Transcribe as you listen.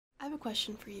I have a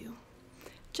question for you.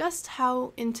 Just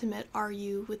how intimate are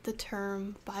you with the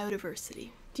term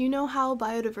biodiversity? Do you know how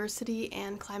biodiversity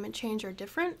and climate change are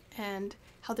different and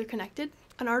how they're connected?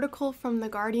 An article from The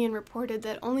Guardian reported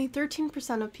that only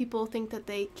 13% of people think that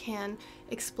they can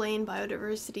explain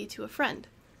biodiversity to a friend.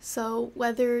 So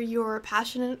whether you're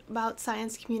passionate about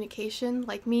science communication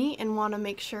like me and want to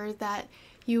make sure that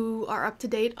you are up to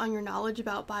date on your knowledge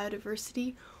about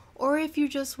biodiversity, or if you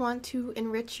just want to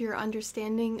enrich your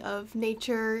understanding of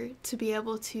nature to be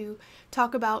able to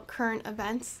talk about current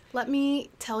events, let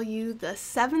me tell you the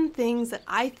 7 things that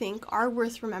I think are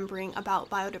worth remembering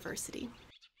about biodiversity.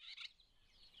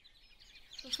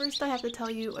 So first I have to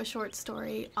tell you a short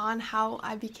story on how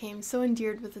I became so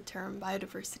endeared with the term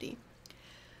biodiversity.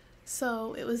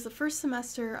 So it was the first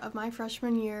semester of my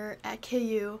freshman year at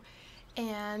KU,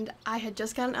 and I had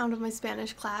just gotten out of my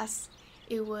Spanish class.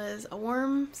 It was a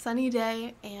warm, sunny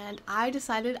day, and I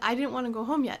decided I didn't want to go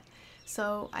home yet.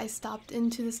 So I stopped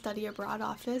into the study abroad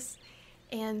office,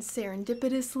 and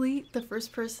serendipitously, the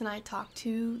first person I talked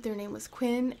to, their name was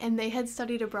Quinn, and they had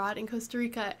studied abroad in Costa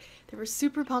Rica. They were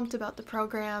super pumped about the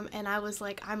program, and I was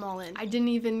like, I'm all in. I didn't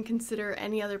even consider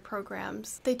any other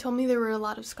programs. They told me there were a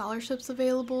lot of scholarships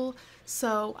available,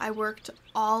 so I worked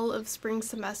all of spring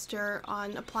semester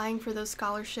on applying for those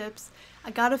scholarships.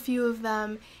 I got a few of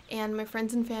them, and my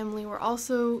friends and family were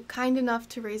also kind enough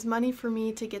to raise money for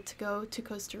me to get to go to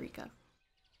Costa Rica.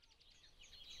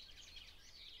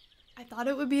 I thought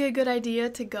it would be a good idea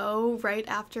to go right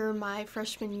after my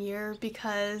freshman year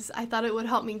because I thought it would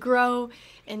help me grow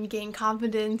and gain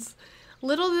confidence.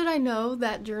 Little did I know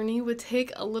that journey would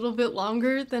take a little bit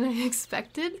longer than I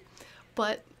expected,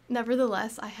 but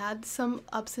nevertheless, I had some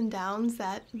ups and downs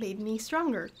that made me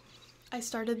stronger. I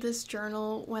started this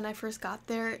journal when I first got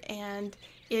there, and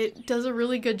it does a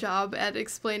really good job at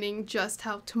explaining just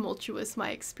how tumultuous my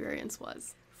experience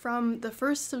was. From the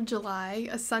 1st of July,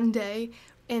 a Sunday,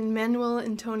 in Manuel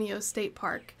Antonio State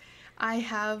Park, I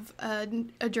have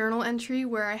a journal entry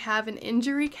where I have an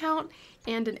injury count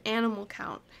and an animal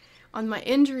count. On my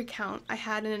injury count, I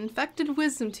had an infected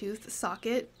wisdom tooth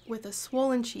socket with a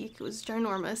swollen cheek, it was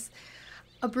ginormous,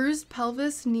 a bruised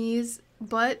pelvis, knees,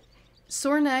 butt,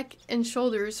 sore neck, and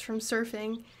shoulders from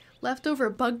surfing, leftover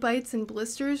bug bites and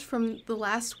blisters from the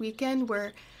last weekend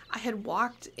where I had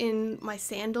walked in my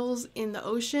sandals in the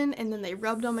ocean and then they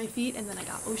rubbed on my feet and then I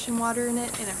got ocean water in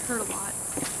it and it hurt a lot.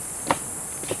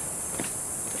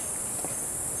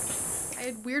 I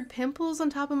had weird pimples on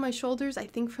top of my shoulders, I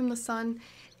think from the sun,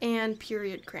 and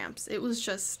period cramps. It was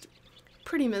just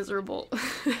pretty miserable.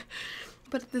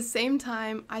 But at the same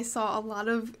time, I saw a lot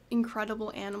of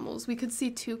incredible animals. We could see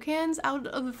toucans out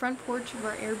of the front porch of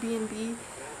our Airbnb,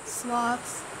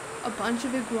 sloths, a bunch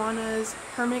of iguanas,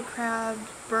 hermit crab,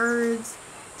 birds,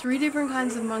 3 different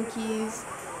kinds of monkeys,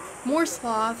 more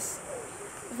sloths,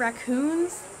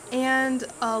 raccoons, and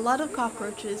a lot of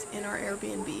cockroaches in our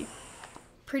Airbnb.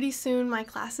 Pretty soon my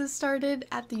classes started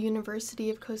at the University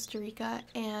of Costa Rica,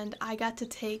 and I got to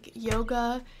take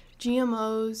yoga,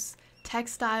 GMOs,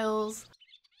 textiles,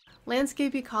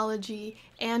 landscape ecology,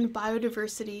 and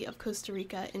biodiversity of Costa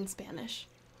Rica in Spanish.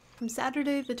 From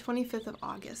Saturday the 25th of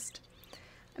August.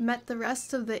 I met the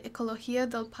rest of the Ecología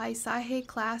del Paisaje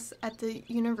class at the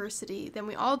university, then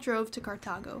we all drove to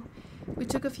Cartago. We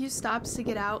took a few stops to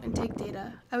get out and take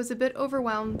data. I was a bit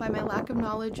overwhelmed by my lack of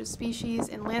knowledge of species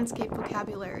and landscape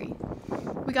vocabulary.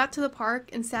 We got to the park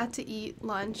and sat to eat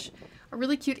lunch. A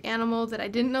really cute animal that I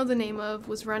didn't know the name of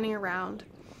was running around.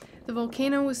 The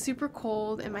volcano was super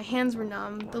cold and my hands were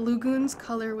numb. The lagoon's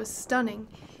color was stunning.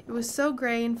 It was so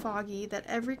gray and foggy that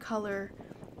every color,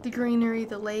 the greenery,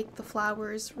 the lake, the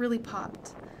flowers, really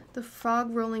popped. The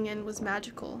fog rolling in was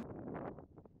magical.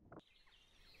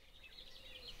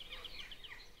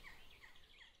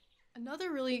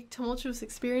 Another really tumultuous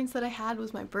experience that I had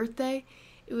was my birthday.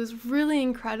 It was really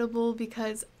incredible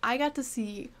because I got to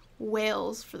see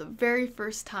whales for the very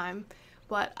first time,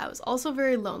 but I was also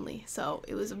very lonely, so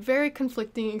it was a very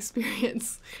conflicting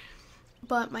experience.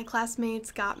 But my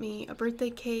classmates got me a birthday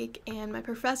cake and my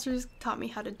professors taught me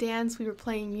how to dance. We were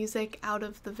playing music out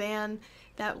of the van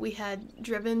that we had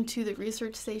driven to the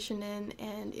research station in,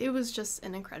 and it was just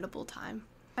an incredible time.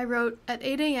 I wrote, at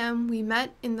 8 a.m. we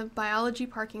met in the biology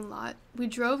parking lot. We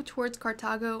drove towards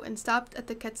Cartago and stopped at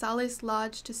the Quetzales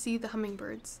Lodge to see the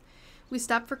hummingbirds. We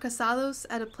stopped for casados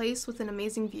at a place with an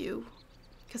amazing view.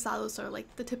 Casados are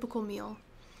like the typical meal.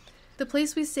 The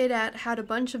place we stayed at had a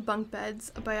bunch of bunk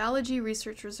beds, a biology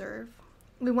research reserve.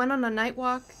 We went on a night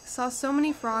walk, saw so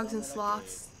many frogs and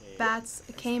sloths, bats,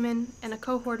 a caiman, and a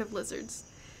cohort of lizards.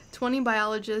 20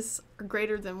 biologists, or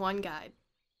greater than one guide.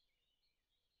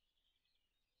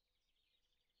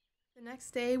 The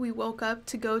next day, we woke up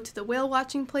to go to the whale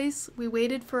watching place. We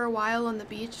waited for a while on the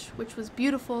beach, which was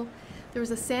beautiful. There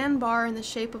was a sandbar in the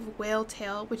shape of a whale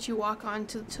tail, which you walk on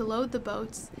to load the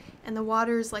boats, and the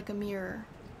water is like a mirror.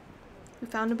 We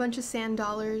found a bunch of sand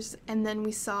dollars, and then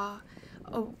we saw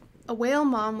a whale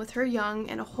mom with her young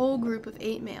and a whole group of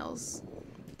 8 males.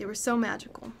 They were so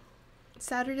magical.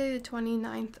 Saturday the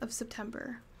 29th of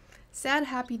September. Sad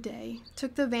happy day.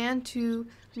 Took the van to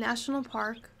National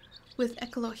Park with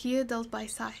Ecología del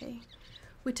Paisaje.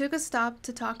 We took a stop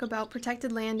to talk about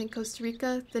protected land in Costa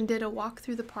Rica, then did a walk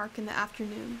through the park in the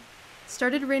afternoon.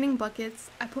 Started raining buckets.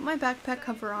 I put my backpack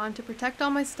cover on to protect all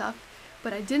my stuff,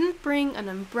 but I didn't bring an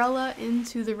umbrella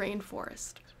into the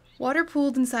rainforest. Water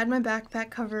pooled inside my backpack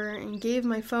cover and gave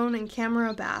my phone and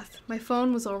camera a bath. My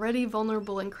phone was already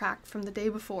vulnerable and cracked from the day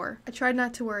before. I tried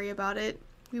not to worry about it.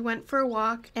 We went for a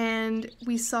walk and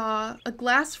we saw a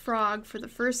glass frog for the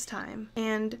first time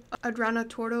and a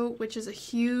Toro, which is a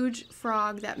huge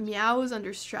frog that meows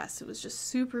under stress. It was just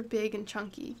super big and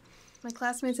chunky. My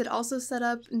classmates had also set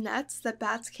up nets that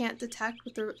bats can't detect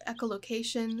with their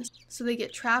echolocation, so they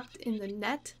get trapped in the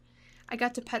net. I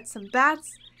got to pet some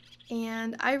bats,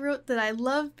 and I wrote that I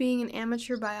love being an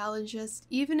amateur biologist,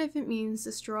 even if it means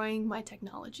destroying my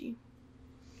technology.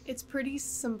 It's pretty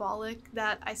symbolic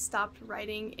that I stopped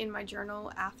writing in my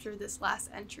journal after this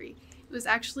last entry. It was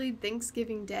actually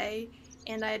Thanksgiving Day,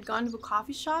 and I had gone to a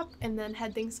coffee shop and then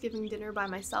had Thanksgiving dinner by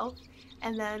myself,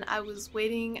 and then I was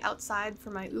waiting outside for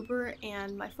my Uber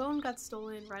and my phone got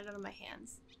stolen right out of my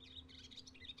hands.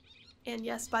 And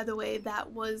yes, by the way,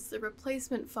 that was the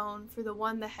replacement phone for the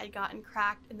one that had gotten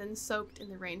cracked and then soaked in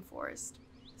the rainforest.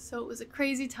 So it was a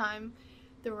crazy time.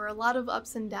 There were a lot of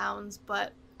ups and downs,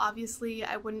 but obviously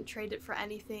I wouldn't trade it for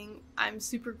anything. I'm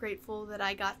super grateful that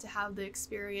I got to have the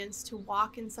experience to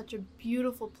walk in such a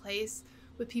beautiful place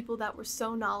with people that were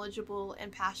so knowledgeable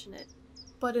and passionate.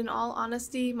 But in all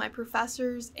honesty, my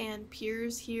professors and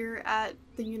peers here at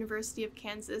the University of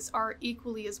Kansas are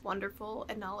equally as wonderful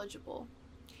and knowledgeable.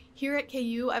 Here at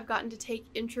KU, I've gotten to take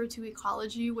Intro to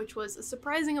Ecology, which was a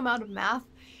surprising amount of math,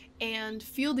 and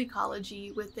Field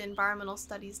Ecology with the Environmental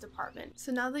Studies department.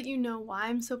 So now that you know why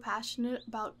I'm so passionate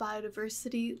about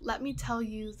biodiversity, let me tell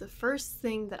you the first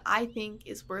thing that I think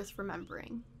is worth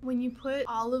remembering. When you put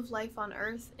all of life on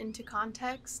Earth into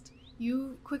context,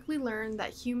 you quickly learn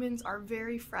that humans are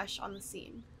very fresh on the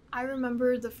scene. I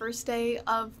remember the first day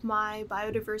of my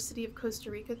Biodiversity of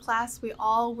Costa Rica class, we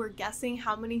all were guessing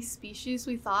how many species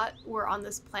we thought were on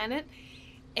this planet,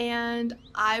 and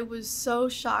I was so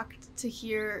shocked to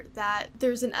hear that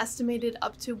there's an estimated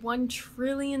up to 1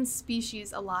 trillion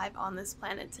species alive on this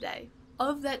planet today.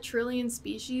 Of that trillion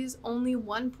species, only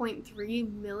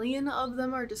 1.3 million of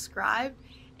them are described,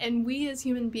 and we as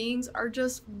human beings are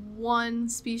just one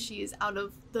species out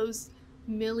of those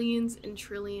millions and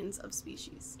trillions of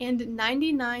species. And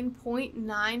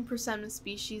 99.9% of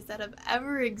species that have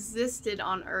ever existed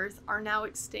on Earth are now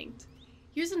extinct.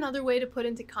 Here's another way to put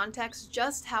into context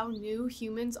just how new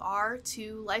humans are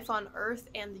to life on Earth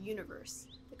and the universe.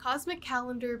 The cosmic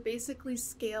calendar basically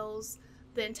scales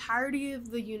the entirety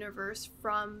of the universe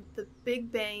from the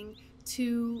Big Bang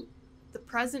to the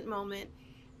present moment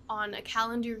on a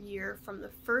calendar year from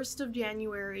the 1st of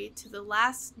January to the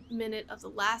last minute of the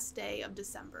last day of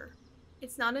December.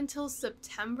 It's not until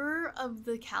September of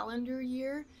the calendar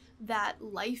year that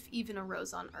life even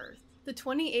arose on Earth. The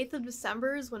 28th of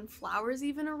December is when flowers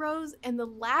even arose, and the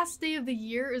last day of the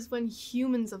year is when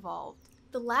humans evolved.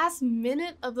 The last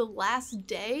minute of the last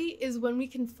day is when we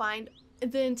can find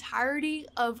the entirety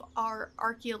of our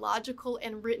archaeological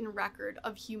and written record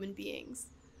of human beings.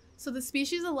 So the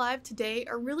species alive today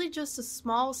are really just a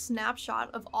small snapshot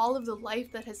of all of the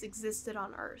life that has existed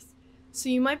on Earth. So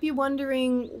you might be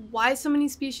wondering why so many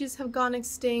species have gone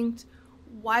extinct,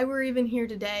 why we're even here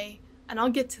today, and I'll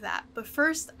get to that. But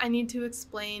first, I need to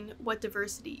explain what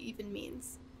diversity even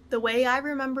means. The way I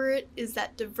remember it is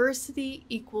that diversity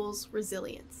equals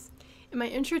resilience. In my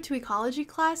Intro to Ecology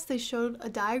class, they showed a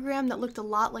diagram that looked a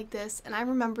lot like this, and I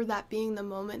remember that being the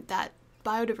moment that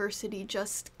biodiversity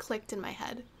just clicked in my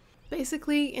head.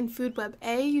 Basically, in Food Web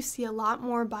A, you see a lot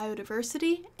more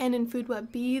biodiversity, and in Food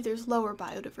Web B, there's lower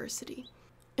biodiversity.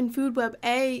 In Food Web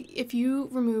A, if you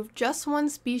remove just one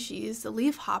species, the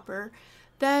leafhopper,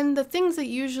 then the things that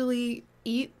usually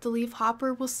eat the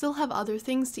leafhopper will still have other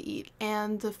things to eat,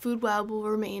 and the food web will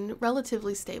remain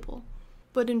relatively stable.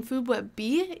 But in Food Web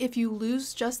B, if you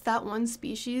lose just that one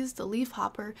species, the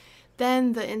leafhopper,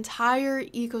 then the entire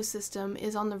ecosystem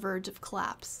is on the verge of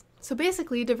collapse. So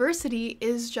basically, diversity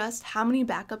is just how many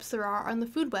backups there are on the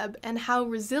food web and how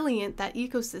resilient that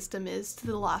ecosystem is to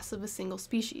the loss of a single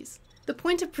species. The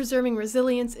point of preserving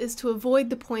resilience is to avoid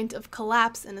the point of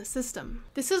collapse in a system.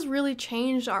 This has really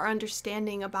changed our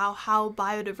understanding about how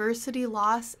biodiversity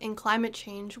loss and climate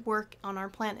change work on our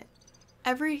planet.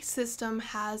 Every system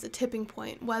has a tipping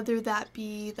point, whether that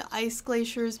be the ice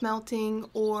glaciers melting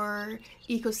or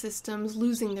ecosystems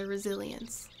losing their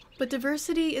resilience. But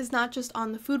diversity is not just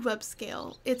on the food web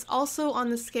scale, it's also on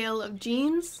the scale of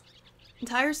genes,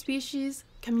 entire species,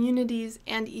 communities,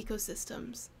 and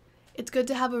ecosystems. It's good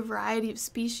to have a variety of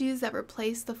species that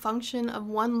replace the function of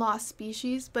one lost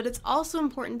species, but it's also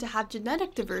important to have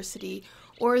genetic diversity,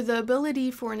 or the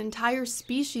ability for an entire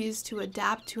species to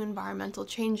adapt to environmental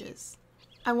changes.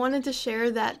 I wanted to share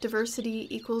that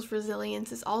diversity equals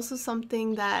resilience is also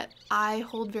something that I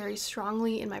hold very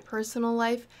strongly in my personal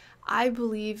life. I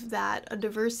believe that a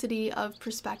diversity of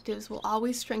perspectives will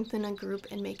always strengthen a group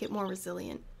and make it more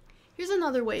resilient. Here's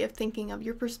another way of thinking of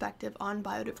your perspective on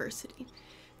biodiversity.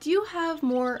 Do you have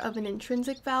more of an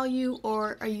intrinsic value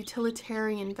or a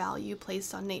utilitarian value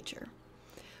placed on nature?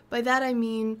 By that I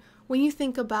mean, when you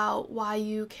think about why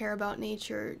you care about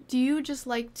nature, do you just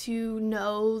like to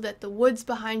know that the woods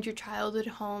behind your childhood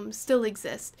home still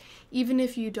exist, even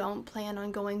if you don't plan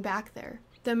on going back there?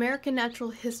 The American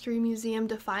Natural History Museum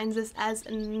defines this as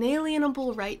an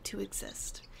inalienable right to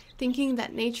exist, thinking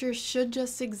that nature should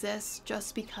just exist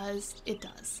just because it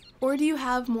does. Or do you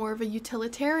have more of a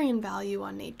utilitarian value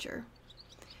on nature?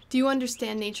 Do you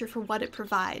understand nature for what it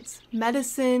provides?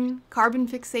 Medicine, carbon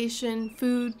fixation,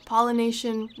 food,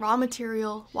 pollination, raw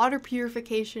material, water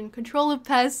purification, control of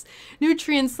pests,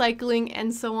 nutrient cycling,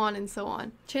 and so on and so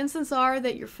on. Chances are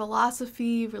that your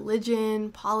philosophy,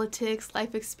 religion, politics,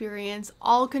 life experience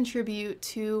all contribute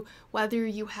to whether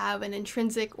you have an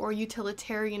intrinsic or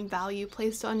utilitarian value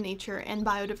placed on nature and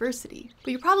biodiversity.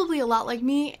 But you're probably a lot like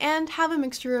me and have a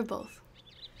mixture of both.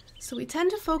 So we tend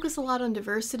to focus a lot on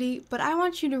diversity, but I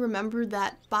want you to remember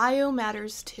that bio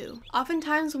matters too.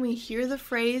 Oftentimes when we hear the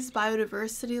phrase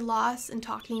biodiversity loss and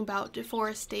talking about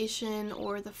deforestation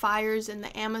or the fires in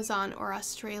the Amazon or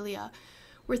Australia,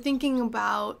 we're thinking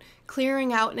about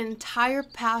clearing out an entire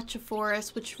patch of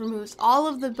forest which removes all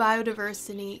of the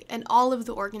biodiversity and all of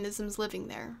the organisms living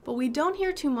there. But we don't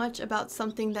hear too much about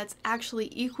something that's actually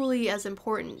equally as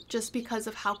important just because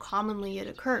of how commonly it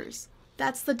occurs.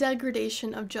 That's the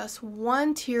degradation of just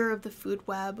one tier of the food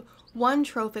web, one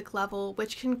trophic level,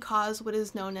 which can cause what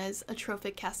is known as a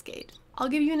trophic cascade. I'll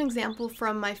give you an example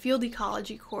from my field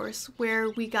ecology course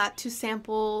where we got to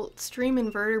sample stream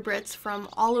invertebrates from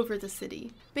all over the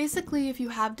city. Basically, if you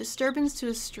have disturbance to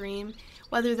a stream,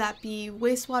 whether that be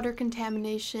wastewater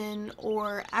contamination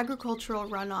or agricultural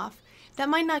runoff, that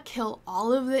might not kill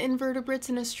all of the invertebrates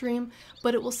in a stream,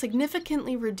 but it will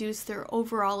significantly reduce their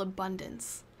overall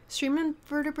abundance. Stream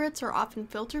invertebrates are often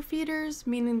filter feeders,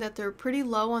 meaning that they're pretty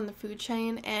low on the food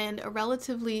chain and a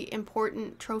relatively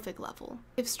important trophic level.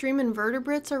 If stream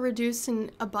invertebrates are reduced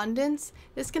in abundance,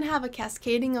 this can have a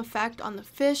cascading effect on the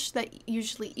fish that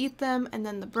usually eat them, and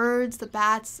then the birds, the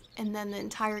bats, and then the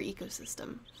entire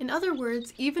ecosystem. In other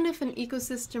words, even if an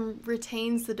ecosystem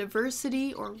retains the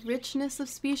diversity or richness of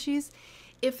species,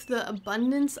 if the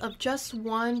abundance of just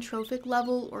one trophic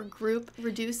level or group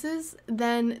reduces,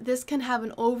 then this can have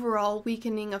an overall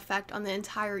weakening effect on the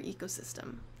entire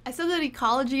ecosystem. I said that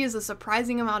ecology is a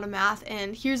surprising amount of math,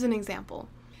 and here's an example.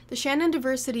 The Shannon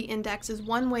Diversity Index is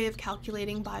one way of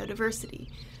calculating biodiversity.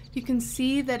 You can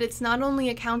see that it's not only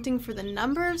accounting for the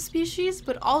number of species,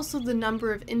 but also the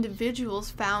number of individuals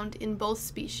found in both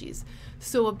species.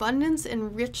 So abundance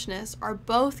and richness are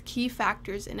both key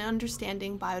factors in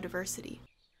understanding biodiversity.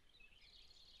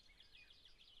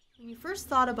 When you first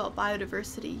thought about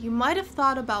biodiversity, you might have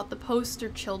thought about the poster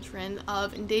children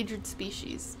of endangered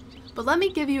species. But let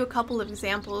me give you a couple of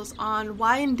examples on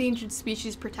why endangered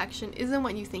species protection isn't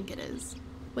what you think it is.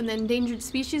 When the Endangered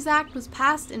Species Act was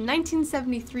passed in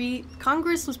 1973,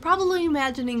 Congress was probably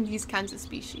imagining these kinds of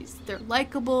species. They're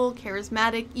likable,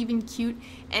 charismatic, even cute,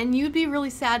 and you'd be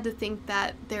really sad to think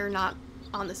that they're not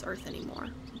on this earth anymore.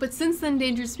 But since the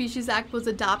Endangered Species Act was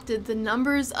adopted, the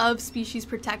numbers of species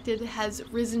protected has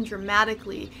risen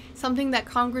dramatically, something that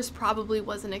Congress probably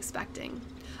wasn't expecting.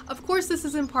 Of course, this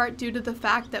is in part due to the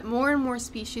fact that more and more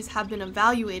species have been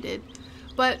evaluated,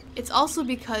 but it's also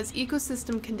because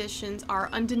ecosystem conditions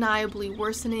are undeniably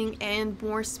worsening and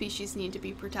more species need to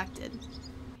be protected.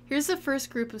 Here's the first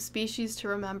group of species to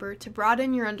remember to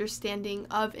broaden your understanding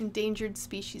of endangered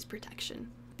species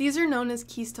protection. These are known as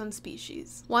keystone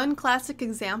species. One classic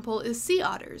example is sea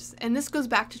otters, and this goes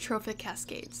back to trophic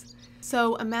cascades.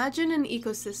 So imagine an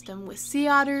ecosystem with sea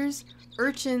otters,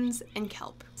 urchins, and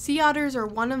kelp. Sea otters are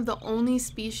one of the only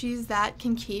species that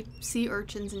can keep sea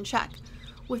urchins in check.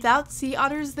 Without sea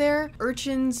otters there,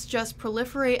 urchins just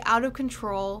proliferate out of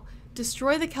control,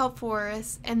 destroy the kelp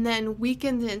forests, and then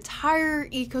weaken the entire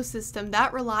ecosystem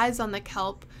that relies on the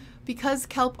kelp because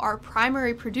kelp are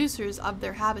primary producers of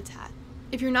their habitat.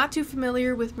 If you're not too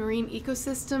familiar with marine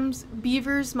ecosystems,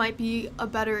 beavers might be a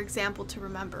better example to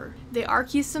remember. They are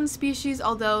keystone species,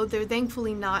 although they're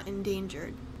thankfully not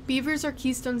endangered. Beavers are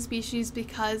keystone species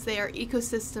because they are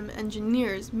ecosystem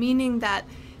engineers, meaning that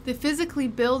they physically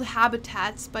build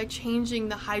habitats by changing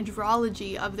the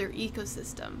hydrology of their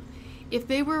ecosystem. If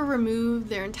they were removed,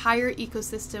 their entire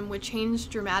ecosystem would change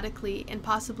dramatically and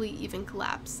possibly even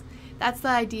collapse. That's the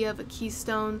idea of a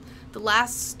keystone, the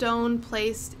last stone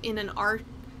placed in an arc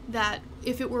that,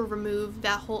 if it were removed,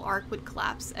 that whole arc would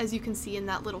collapse, as you can see in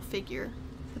that little figure.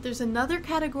 But there's another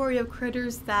category of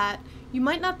critters that you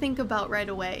might not think about right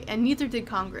away, and neither did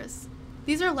Congress.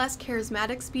 These are less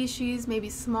charismatic species, maybe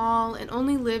small, and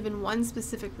only live in one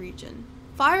specific region.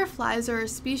 Fireflies are a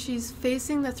species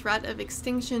facing the threat of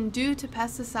extinction due to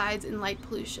pesticides and light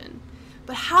pollution.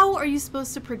 But how are you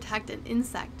supposed to protect an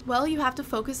insect? Well, you have to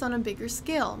focus on a bigger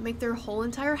scale, make their whole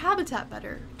entire habitat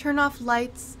better. Turn off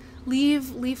lights,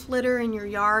 leave leaf litter in your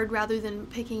yard rather than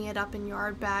picking it up in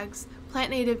yard bags,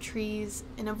 plant native trees,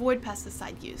 and avoid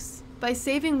pesticide use. By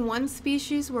saving one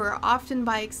species, we're often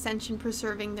by extension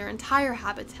preserving their entire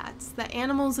habitats, the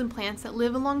animals and plants that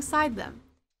live alongside them.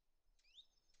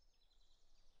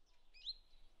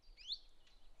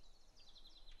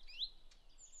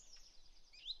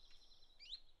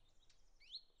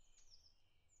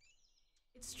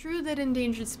 It's true that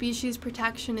endangered species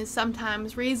protection is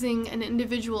sometimes raising an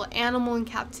individual animal in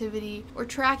captivity or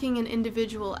tracking an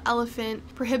individual elephant,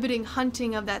 prohibiting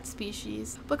hunting of that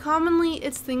species, but commonly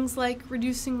it's things like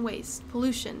reducing waste,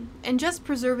 pollution, and just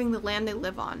preserving the land they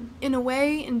live on. In a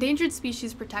way, endangered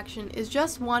species protection is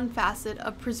just one facet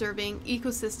of preserving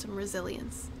ecosystem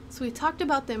resilience. So we talked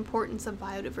about the importance of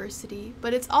biodiversity,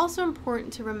 but it's also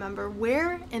important to remember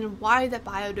where and why that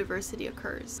biodiversity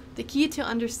occurs. The key to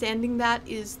understanding that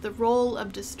is the role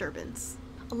of disturbance.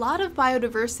 A lot of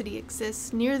biodiversity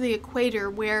exists near the equator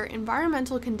where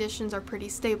environmental conditions are pretty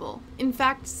stable. In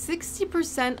fact,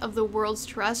 60% of the world's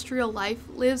terrestrial life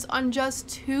lives on just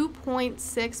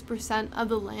 2.6% of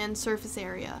the land surface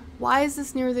area. Why is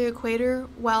this near the equator?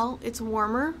 Well, it's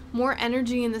warmer. More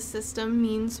energy in the system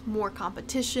means more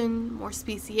competition, more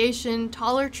speciation,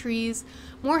 taller trees,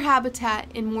 more habitat,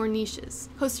 and more niches.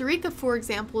 Costa Rica, for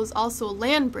example, is also a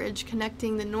land bridge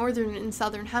connecting the northern and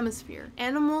southern hemisphere.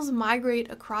 Animals migrate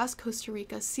across Costa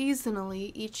Rica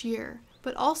seasonally each year,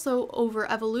 but also over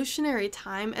evolutionary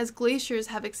time as glaciers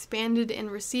have expanded and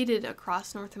receded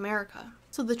across North America.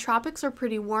 So the tropics are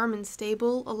pretty warm and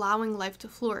stable, allowing life to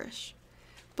flourish.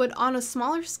 But on a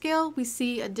smaller scale, we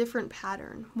see a different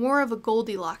pattern, more of a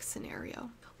Goldilocks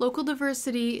scenario. Local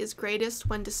diversity is greatest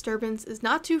when disturbance is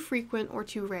not too frequent or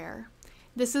too rare.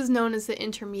 This is known as the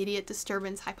intermediate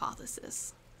disturbance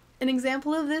hypothesis. An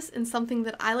example of this, and something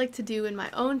that I like to do in my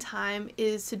own time,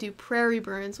 is to do prairie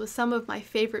burns with some of my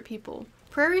favorite people.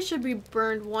 Prairies should be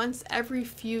burned once every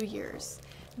few years.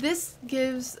 This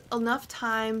gives enough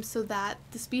time so that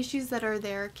the species that are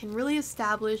there can really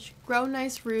establish, grow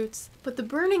nice roots, but the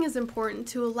burning is important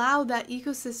to allow that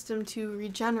ecosystem to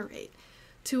regenerate,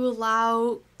 to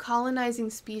allow colonizing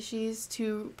species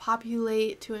to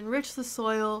populate, to enrich the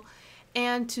soil,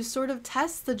 and to sort of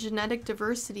test the genetic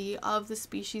diversity of the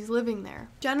species living there.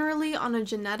 Generally, on a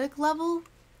genetic level,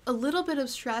 a little bit of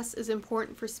stress is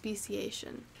important for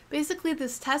speciation. Basically,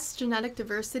 this tests genetic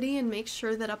diversity and makes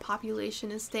sure that a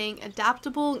population is staying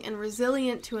adaptable and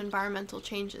resilient to environmental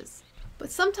changes.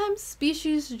 But sometimes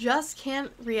species just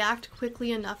can't react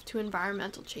quickly enough to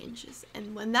environmental changes,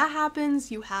 and when that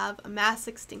happens, you have a mass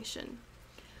extinction.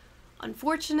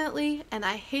 Unfortunately, and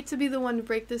I hate to be the one to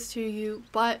break this to you,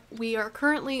 but we are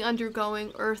currently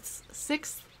undergoing Earth's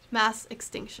 6th mass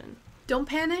extinction. Don't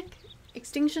panic.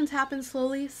 Extinctions happen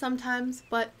slowly sometimes,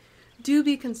 but do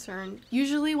be concerned.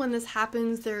 Usually when this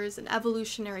happens, there's an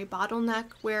evolutionary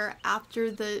bottleneck where after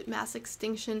the mass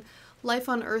extinction, life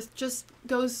on Earth just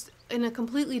goes in a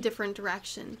completely different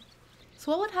direction. So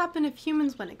what would happen if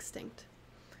humans went extinct?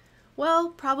 Well,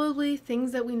 probably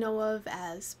things that we know of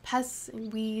as pests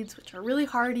and weeds, which are really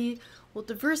hardy, will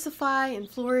diversify and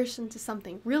flourish into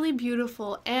something really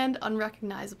beautiful and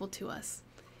unrecognizable to us.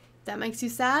 If that makes you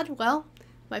sad, well,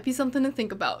 might be something to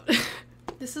think about.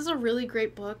 This is a really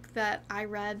great book that I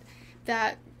read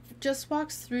that just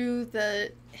walks through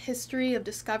the history of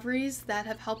discoveries that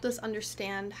have helped us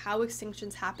understand how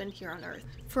extinctions happen here on Earth.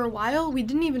 For a while, we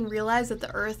didn't even realize that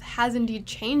the Earth has indeed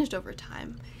changed over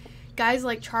time. Guys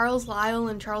like Charles Lyell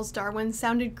and Charles Darwin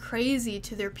sounded crazy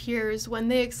to their peers when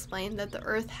they explained that the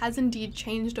Earth has indeed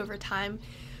changed over time,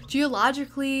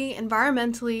 geologically,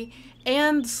 environmentally,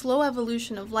 and the slow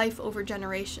evolution of life over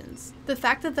generations. The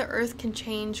fact that the Earth can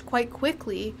change quite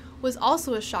quickly was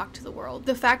also a shock to the world.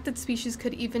 The fact that species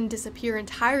could even disappear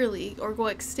entirely or go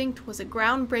extinct was a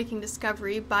groundbreaking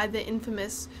discovery by the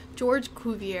infamous George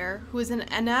Cuvier, who is an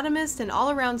anatomist and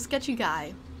all-around sketchy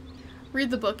guy. Read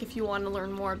the book if you want to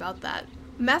learn more about that.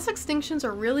 Mass extinctions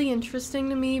are really interesting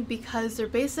to me because they're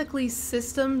basically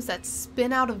systems that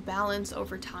spin out of balance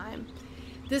over time.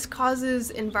 This causes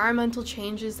environmental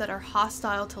changes that are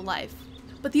hostile to life.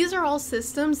 But these are all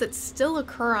systems that still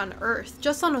occur on Earth,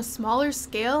 just on a smaller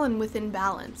scale and within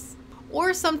balance.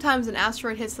 Or sometimes an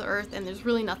asteroid hits the Earth and there's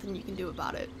really nothing you can do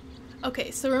about it.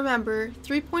 Okay, so remember,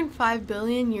 3.5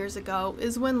 billion years ago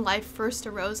is when life first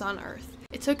arose on Earth.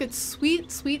 It took its sweet,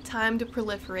 sweet time to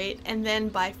proliferate, and then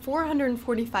by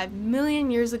 445 million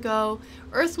years ago,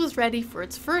 Earth was ready for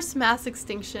its first mass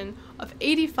extinction of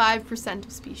 85%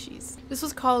 of species. This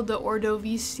was called the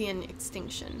Ordovician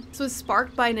extinction. This was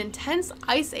sparked by an intense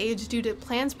ice age due to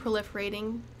plants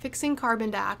proliferating, fixing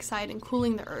carbon dioxide, and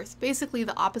cooling the Earth, basically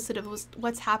the opposite of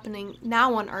what's happening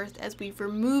now on Earth as we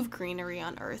remove greenery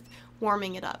on Earth,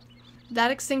 warming it up. That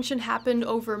extinction happened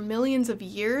over millions of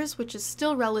years, which is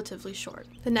still relatively short.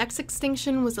 The next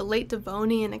extinction was the late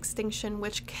Devonian extinction,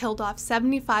 which killed off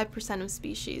 75% of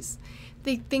species.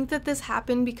 They think that this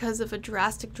happened because of a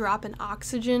drastic drop in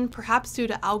oxygen, perhaps due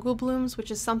to algal blooms,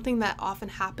 which is something that often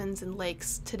happens in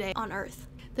lakes today on Earth.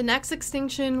 The next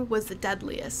extinction was the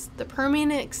deadliest. The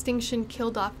Permian extinction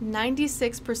killed off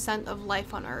 96% of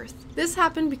life on Earth. This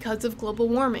happened because of global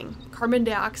warming. Carbon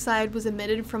dioxide was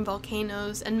emitted from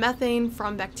volcanoes and methane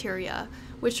from bacteria,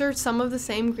 which are some of the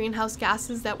same greenhouse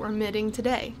gases that we're emitting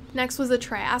today. Next was the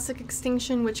Triassic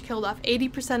extinction, which killed off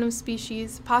 80% of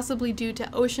species, possibly due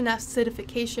to ocean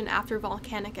acidification after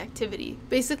volcanic activity.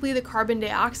 Basically, the carbon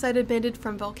dioxide emitted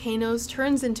from volcanoes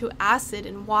turns into acid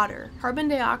in water. Carbon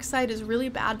dioxide is really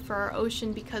bad for our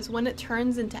ocean because when it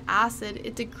turns into acid,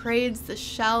 it degrades the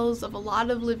shells of a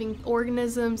lot of living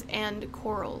organisms and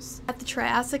corals. At the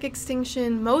Triassic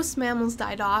extinction, most mammals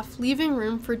died off, leaving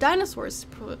room for dinosaurs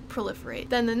to proliferate.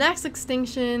 Then the next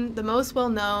extinction, the most well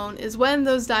known, is when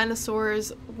those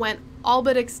dinosaurs went all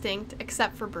but extinct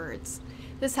except for birds.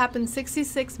 This happened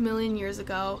 66 million years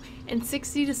ago, and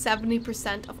 60 to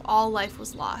 70% of all life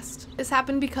was lost. This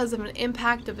happened because of an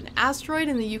impact of an asteroid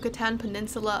in the Yucatan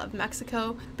Peninsula of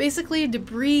Mexico. Basically,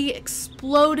 debris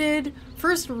exploded,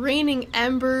 first raining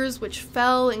embers which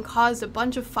fell and caused a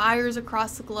bunch of fires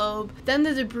across the globe. Then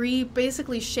the debris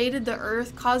basically shaded the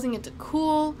Earth, causing it to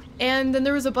cool, and then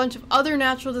there was a bunch of other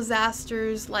natural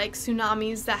disasters like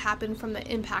tsunamis that happened from the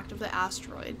impact of the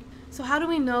asteroid. So how do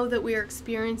we know that we are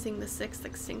experiencing the sixth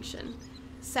extinction?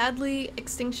 Sadly,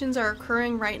 extinctions are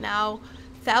occurring right now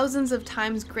thousands of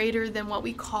times greater than what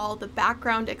we call the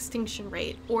background extinction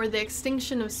rate, or the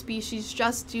extinction of species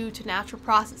just due to natural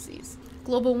processes.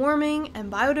 Global warming and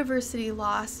biodiversity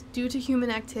loss due to human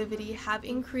activity have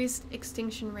increased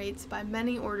extinction rates by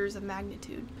many orders of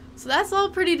magnitude. So that's all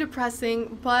pretty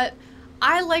depressing, but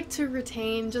I like to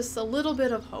retain just a little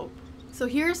bit of hope. So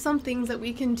here are some things that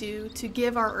we can do to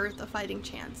give our Earth a fighting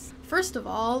chance. First of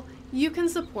all, you can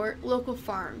support local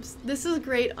farms. This is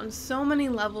great on so many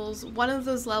levels, one of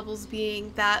those levels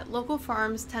being that local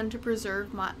farms tend to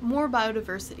preserve more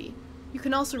biodiversity. You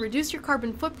can also reduce your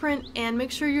carbon footprint and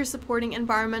make sure you're supporting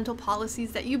environmental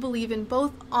policies that you believe in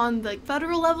both on the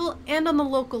federal level and on the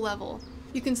local level.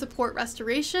 You can support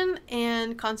restoration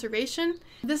and conservation.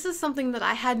 This is something that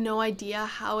I had no idea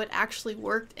how it actually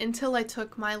worked until I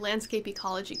took my landscape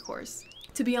ecology course.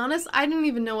 To be honest, I didn't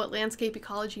even know what landscape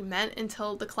ecology meant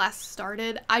until the class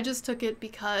started. I just took it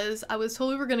because I was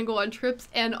told we were going to go on trips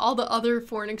and all the other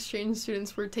foreign exchange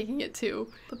students were taking it too.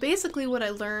 But basically what I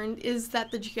learned is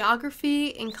that the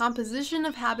geography and composition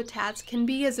of habitats can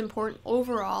be as important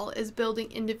overall as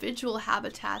building individual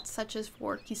habitats such as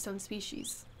for keystone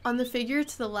species. On the figure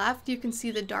to the left, you can see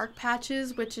the dark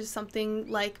patches, which is something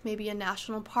like maybe a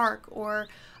national park or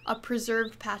a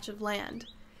preserved patch of land.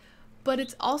 But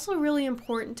it's also really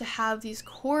important to have these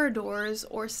corridors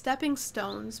or stepping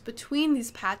stones between these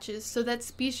patches so that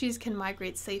species can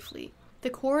migrate safely.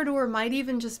 The corridor might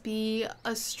even just be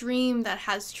a stream that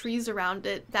has trees around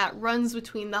it that runs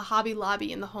between the Hobby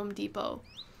Lobby and the Home Depot.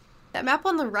 That map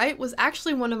on the right was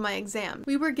actually one of my exams.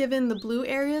 We were given the blue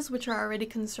areas, which are already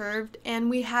conserved, and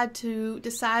we had to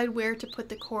decide where to put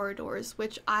the corridors,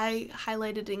 which I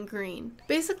highlighted in green.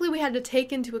 Basically, we had to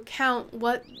take into account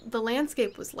what the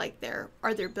landscape was like there.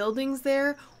 Are there buildings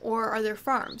there, or are there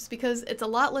farms? Because it's a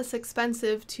lot less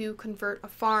expensive to convert a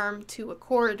farm to a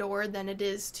corridor than it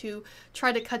is to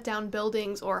try to cut down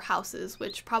buildings or houses,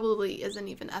 which probably isn't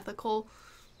even ethical.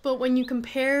 But when you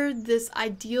compare this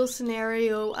ideal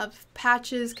scenario of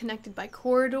patches connected by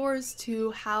corridors to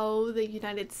how the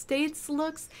United States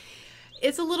looks,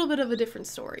 it's a little bit of a different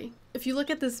story. If you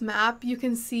look at this map, you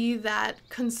can see that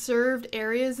conserved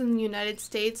areas in the United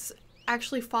States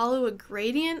actually follow a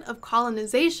gradient of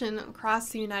colonization across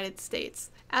the United States.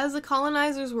 As the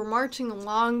colonizers were marching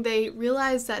along, they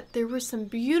realized that there were some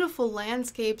beautiful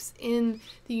landscapes in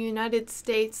the United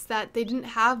States that they didn't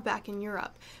have back in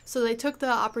Europe. So they took the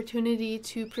opportunity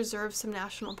to preserve some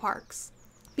national parks.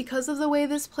 Because of the way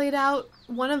this played out,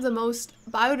 one of the most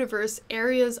biodiverse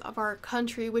areas of our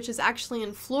country, which is actually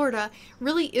in Florida,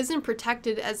 really isn't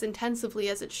protected as intensively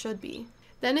as it should be.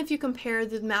 Then if you compare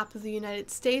the map of the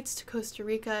United States to Costa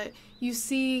Rica, you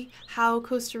see how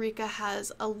Costa Rica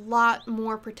has a lot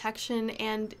more protection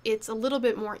and it's a little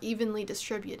bit more evenly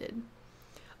distributed.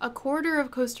 A quarter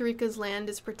of Costa Rica's land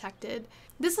is protected.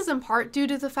 This is in part due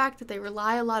to the fact that they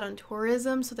rely a lot on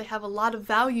tourism, so they have a lot of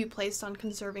value placed on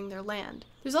conserving their land.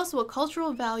 There's also a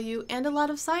cultural value and a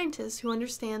lot of scientists who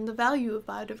understand the value of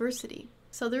biodiversity.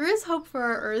 So there is hope for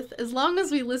our Earth as long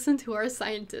as we listen to our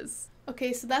scientists.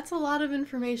 Okay, so that's a lot of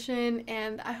information,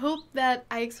 and I hope that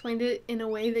I explained it in a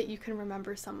way that you can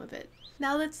remember some of it.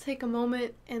 Now let's take a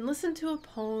moment and listen to a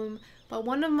poem by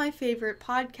one of my favorite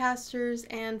podcasters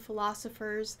and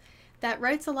philosophers that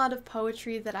writes a lot of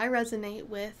poetry that I resonate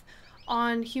with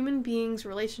on human beings'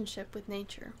 relationship with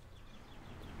nature.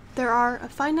 There are a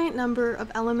finite number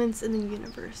of elements in the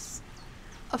universe,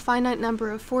 a finite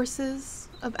number of forces,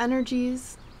 of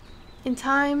energies. In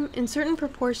time, in certain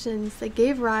proportions, they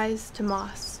gave rise to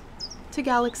moss, to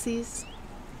galaxies,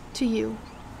 to you.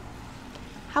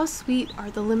 How sweet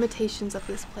are the limitations of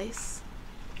this place.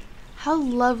 How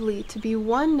lovely to be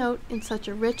one note in such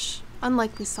a rich,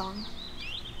 unlikely song.